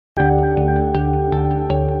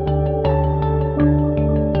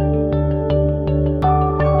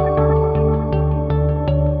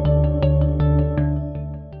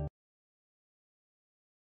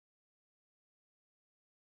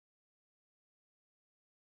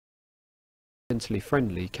environmentally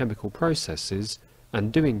friendly chemical processes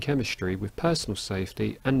and doing chemistry with personal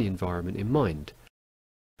safety and the environment in mind.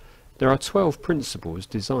 There are 12 principles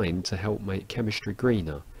designed to help make chemistry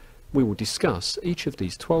greener. We will discuss each of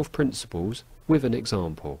these 12 principles with an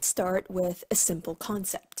example. Start with a simple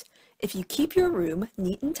concept. If you keep your room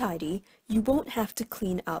neat and tidy, you won't have to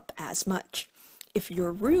clean up as much. If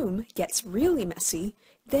your room gets really messy,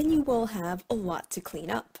 then you will have a lot to clean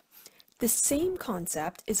up. The same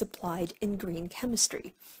concept is applied in green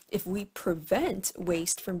chemistry. If we prevent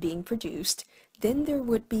waste from being produced, then there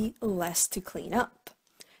would be less to clean up.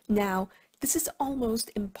 Now, this is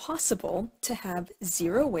almost impossible to have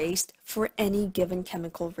zero waste for any given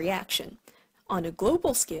chemical reaction. On a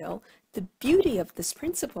global scale, the beauty of this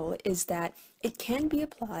principle is that it can be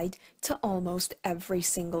applied to almost every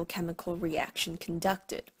single chemical reaction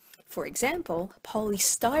conducted. For example,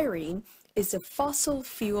 polystyrene is a fossil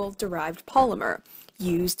fuel-derived polymer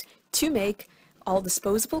used to make all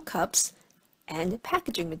disposable cups and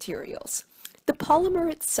packaging materials. The polymer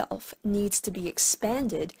itself needs to be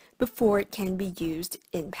expanded before it can be used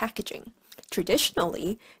in packaging.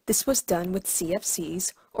 Traditionally, this was done with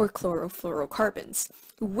CFCs or chlorofluorocarbons,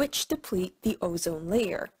 which deplete the ozone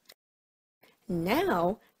layer.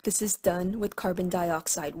 Now, this is done with carbon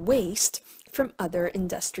dioxide waste from other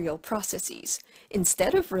industrial processes.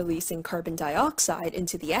 Instead of releasing carbon dioxide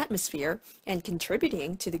into the atmosphere and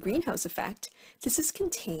contributing to the greenhouse effect, this is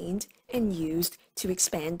contained and used to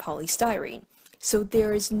expand polystyrene. So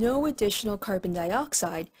there is no additional carbon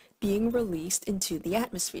dioxide being released into the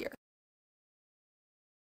atmosphere.